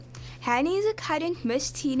Hannah is a current Miss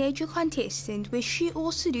Teenager contestant where she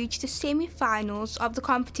also reached the semi-finals of the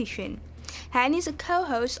competition. Hannah is a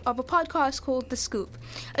co-host of a podcast called The Scoop,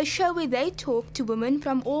 a show where they talk to women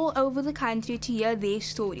from all over the country to hear their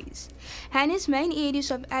stories. Hannah's main areas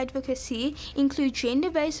of advocacy include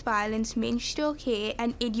gender-based violence, menstrual care,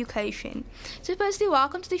 and education. So firstly,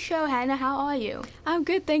 welcome to the show, Hannah. How are you? I'm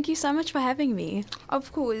good. Thank you so much for having me.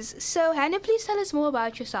 Of course. So Hannah, please tell us more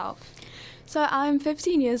about yourself. So I'm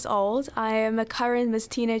 15 years old. I am a current Miss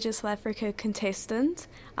Teenager South Africa contestant.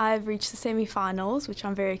 I've reached the semi-finals, which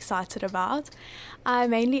I'm very excited about. I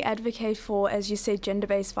mainly advocate for, as you said,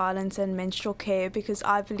 gender-based violence and menstrual care because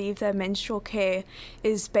I believe that menstrual care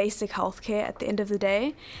is basic health care at the end of the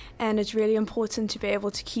day, and it's really important to be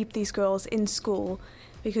able to keep these girls in school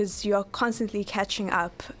because you're constantly catching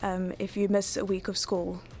up if you miss a week of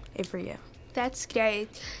school every year. That's great.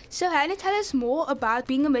 So Hannah, tell us more about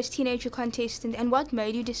being a Miss Teenager contestant and what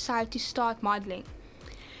made you decide to start modelling.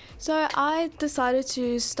 So I decided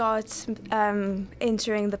to start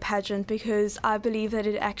entering the pageant because I believe that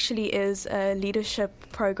it actually is a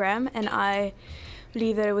leadership program, and I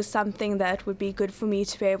believe that it was something that would be good for me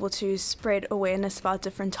to be able to spread awareness about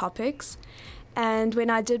different topics. And when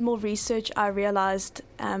I did more research, I realized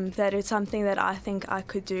that it's something that I think I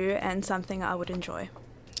could do and something I would enjoy.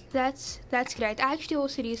 That's great. I actually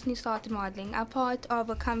also recently started modelling. I'm part of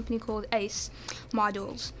a company called Ace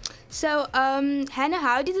Models. So, Hannah,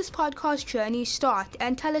 how did this podcast journey start?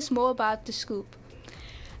 And tell us more about The Scoop.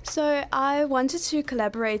 So I wanted to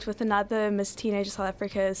collaborate with another Miss Teenager South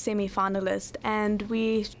Africa semi-finalist, and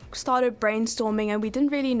we started brainstorming, and we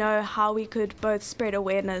didn't really know how we could both spread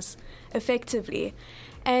awareness effectively.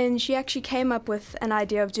 And she actually came up with an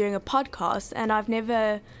idea of doing a podcast, and I've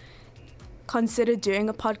never considered doing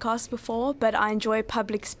a podcast before, but I enjoy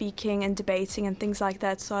public speaking and debating and things like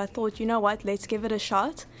that, so I thought, you know what, let's give it a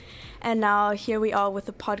shot. And now here we are with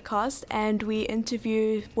a podcast, and we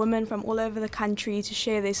interview women from all over the country to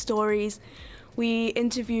share their stories. We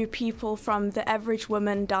interview people from the average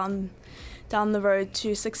woman down the road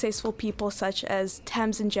to successful people such as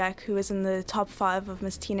Tamsin Jack, who was in the top 5 of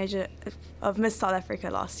Miss South Africa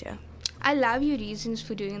last year. I love your reasons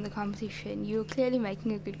for doing the competition. You're clearly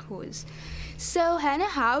making a good cause. So, Hannah,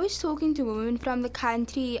 how is talking to women from the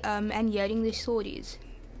country and hearing their stories?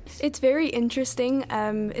 It's very interesting,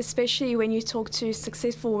 especially when you talk to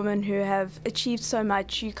successful women who have achieved so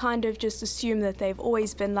much. You kind of just assume that they've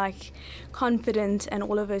always been confident and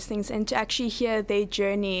all of those things. And to actually hear their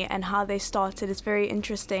journey and how they started is very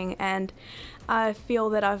interesting. And I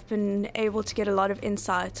feel that I've been able to get a lot of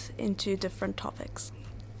insight into different topics.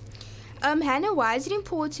 Hannah, why is it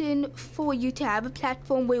important for you to have a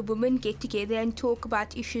platform where women get together and talk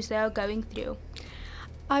about issues they are going through?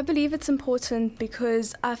 I believe it's important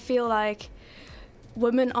because I feel like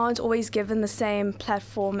women aren't always given the same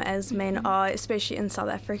platform as men are, especially in South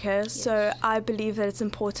Africa. Yes. So I believe that it's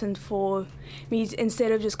important for me,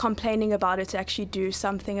 instead of just complaining about it, to actually do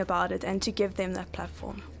something about it and to give them that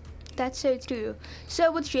platform. That's so true.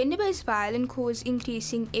 So with gender-based violence cause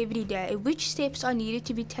increasing every day, which steps are needed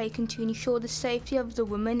to be taken to ensure the safety of the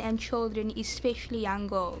women and children, especially young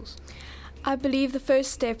girls? I believe the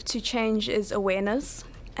first step to change is awareness,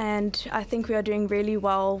 and I think we are doing really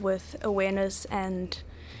well with awareness and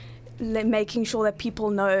making sure that people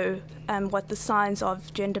know what the signs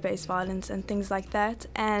of gender-based violence and things like that.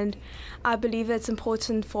 And I believe that it's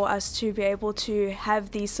important for us to be able to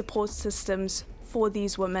have these support systems for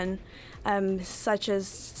these women, such as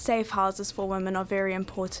safe houses for women are very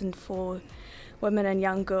important for women and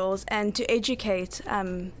young girls, and to educate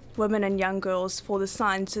women and young girls for the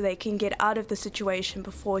signs so they can get out of the situation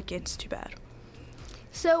before it gets too bad.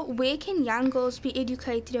 So where can young girls be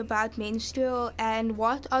educated about menstrual, and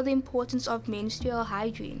what are the importance of menstrual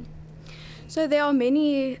hygiene? So there are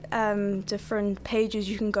many different pages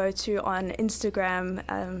you can go to on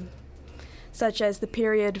Instagram, such as the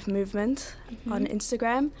period movement on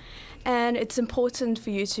Instagram. And it's important for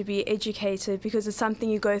you to be educated because it's something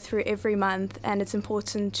you go through every month, and it's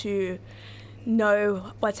important to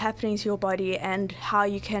know what's happening to your body and how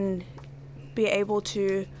you can be able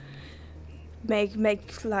to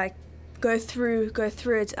go through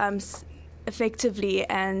it effectively,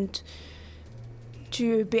 and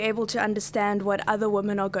to be able to understand what other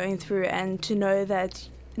women are going through, and to know that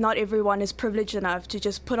not everyone is privileged enough to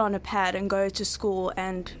just put on a pad and go to school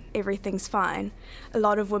and everything's fine. A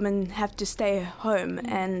lot of women have to stay home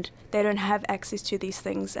and they don't have access to these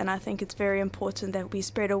things, and I think it's very important that we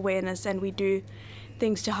spread awareness and we do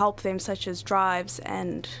things to help them, such as drives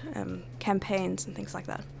and campaigns and things like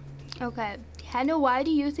that. Okay. Hannah, why do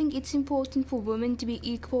you think it's important for women to be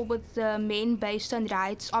equal with the men based on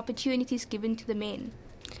rights, opportunities given to the men?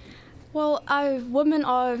 Well, women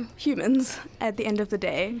are humans at the end of the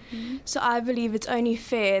day, so I believe it's only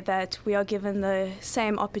fair that we are given the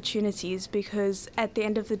same opportunities, because at the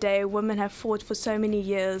end of the day, women have fought for so many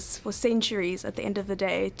years, for centuries at the end of the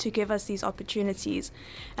day, to give us these opportunities.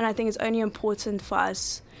 And I think it's only important for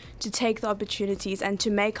us to take the opportunities and to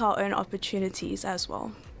make our own opportunities as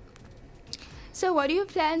well. So what are your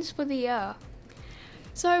plans for the year?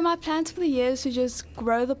 So my plans for the year is to just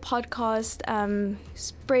grow the podcast,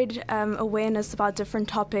 spread awareness about different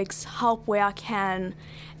topics, help where I can,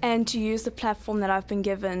 and to use the platform that I've been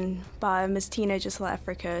given by Miss Teenager South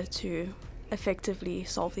Africa to effectively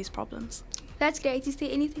solve these problems. That's great. Is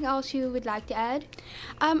there anything else you would like to add?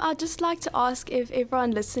 I'd just like to ask if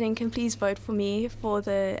everyone listening can please vote for me for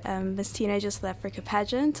the Miss Teenager South Africa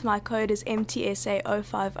pageant. My code is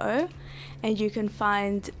MTSA050, and you can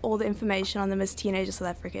find all the information on the Miss Teenager South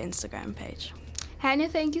Africa Instagram page. Hannah,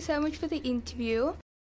 thank you so much for the interview.